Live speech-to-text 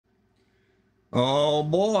Oh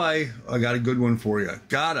boy, I got a good one for you.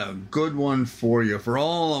 Got a good one for you. For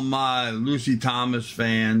all of my Lucy Thomas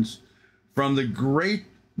fans from the great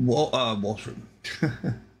Wall Street,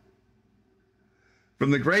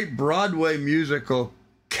 from the great Broadway musical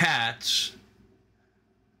Cats.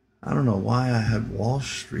 I don't know why I had Wall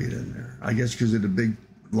Street in there. I guess because of the big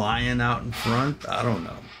lion out in front. I don't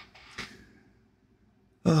know.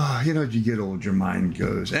 Oh, you know, as you get old, your mind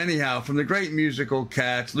goes. Anyhow, from the great musical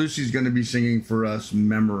Cats, Lucy's going to be singing for us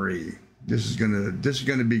 "Memory." This is gonna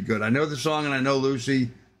be good. I know the song and I know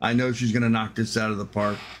Lucy. I know she's going to knock this out of the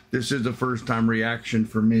park. This is the first time reaction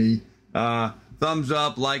for me. Thumbs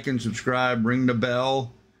up, like and subscribe, ring the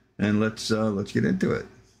bell, and let's get into it.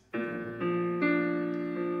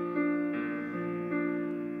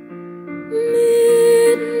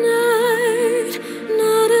 Midnight,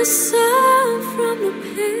 not a sound from the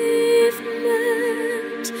pavement.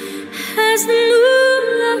 Has the moon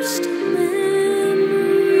lost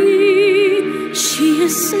memory? She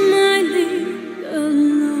is smiling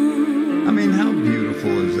alone. I mean, how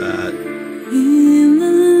beautiful is that? In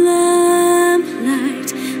the lamplight,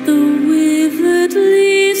 the withered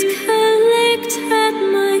leaves collect at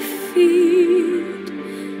my feet,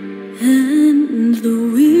 and the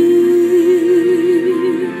wind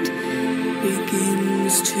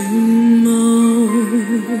begins to moan.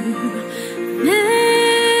 Memory,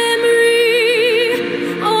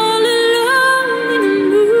 all alone in the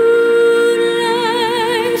moonlight,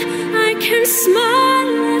 I can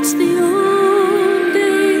smile at the old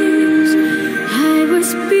days. I was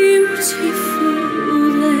beautiful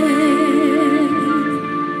then.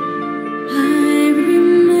 I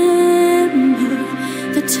remember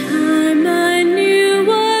the time I knew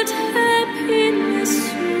what happiness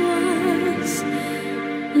was.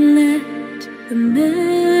 Let the memory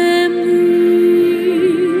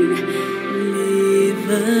live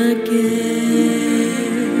again.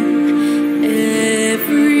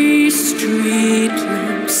 Every street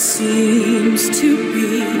lamp seems to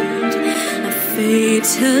beat a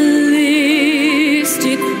fatalistic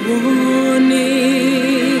warning.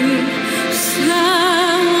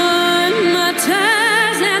 Someone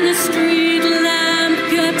mutters and the street lamp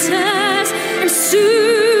gutters, and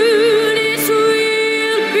soon it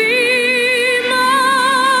will be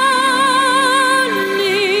morning.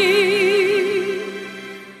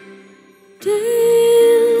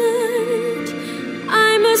 Daylight,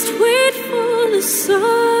 I must wait for the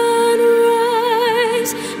sunrise.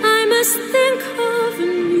 I must think of a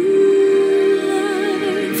new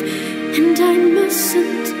life, and I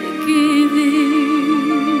mustn't give in.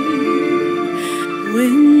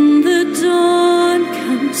 When the dawn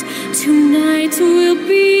comes, tonight will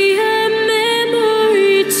be a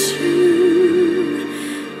memory too,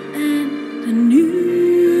 and a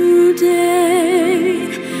new day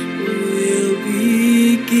will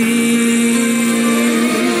begin.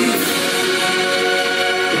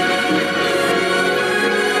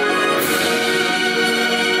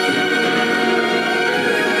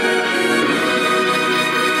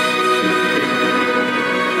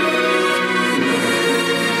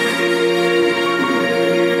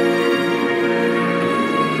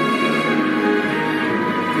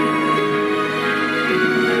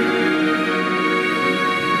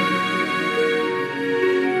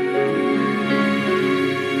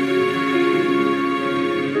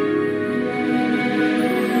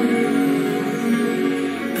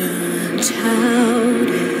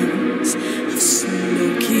 Burnt of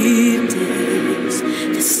smoky days,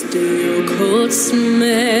 the stale cold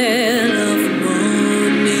smell of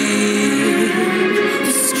morning.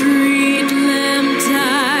 The street lamp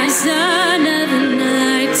dies, another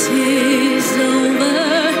night is over,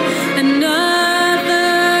 another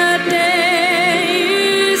day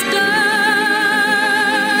is dawning.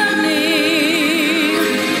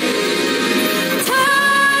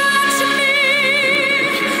 Touch me,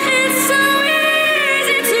 it's so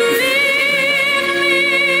easy to leave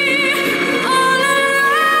me all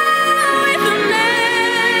alone with the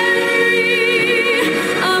memory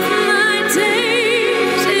of my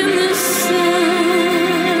days in the sun.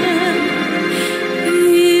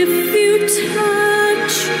 If you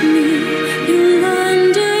touch me, you'll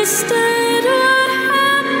understand what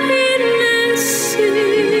happiness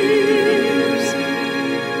is.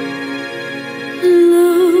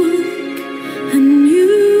 Look, a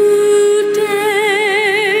new day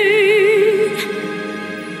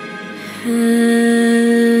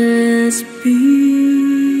has begun.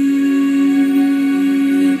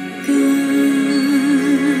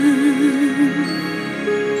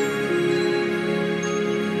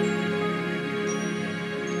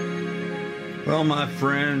 Well,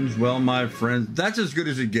 Well, my friends, that's as good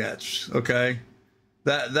as it gets, okay?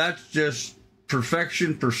 That's just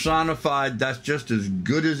perfection personified. That's just as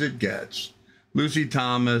good as it gets. Lucy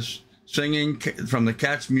Thomas singing from the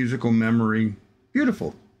Cats musical memory.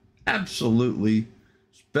 Beautiful. Absolutely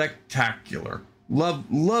spectacular.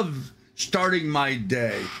 Love starting my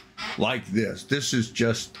day like this. This is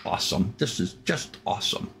just awesome. This is just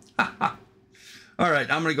awesome. All right,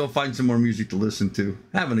 I'm going to go find some more music to listen to.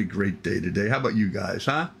 Having a great day today. How about you guys,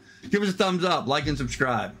 huh? Give us a thumbs up, like, and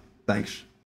subscribe. Thanks.